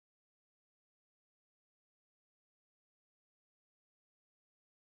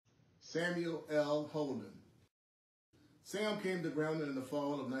Samuel L. Holden. Sam came to Grambling in the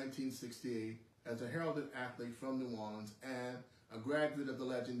fall of 1968 as a heralded athlete from New Orleans and a graduate of the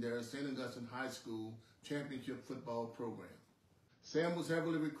legendary St. Augustine High School championship football program. Sam was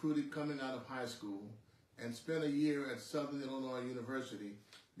heavily recruited coming out of high school and spent a year at Southern Illinois University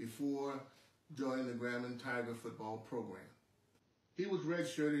before joining the Grambling Tiger football program. He was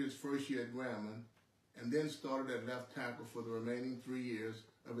redshirted his first year at Grambling and then started at left tackle for the remaining 3 years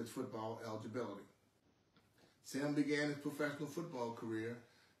of his football eligibility. Sam began his professional football career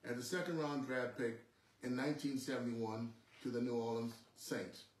as a second-round draft pick in 1971 to the New Orleans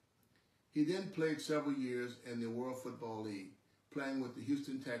Saints. He then played several years in the World Football League, playing with the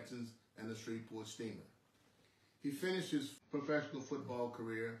Houston Texans and the Shreveport Steamer. He finished his professional football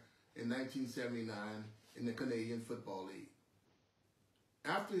career in 1979 in the Canadian Football League.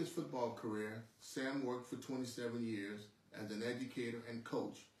 After his football career, Sam worked for 27 years as an educator and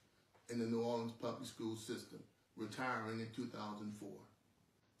coach in the New Orleans public school system, retiring in 2004.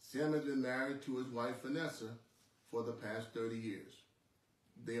 Sam has been married to his wife, Vanessa, for the past 30 years.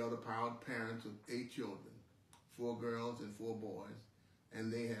 They are the proud parents of 8 children, 4 girls and 4 boys,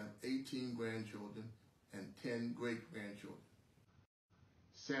 and they have 18 grandchildren and 10 great-grandchildren.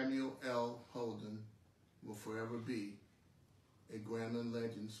 Samuel L. Holden will forever be a Grambling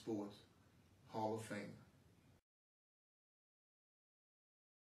Legend Sports Hall of Famer.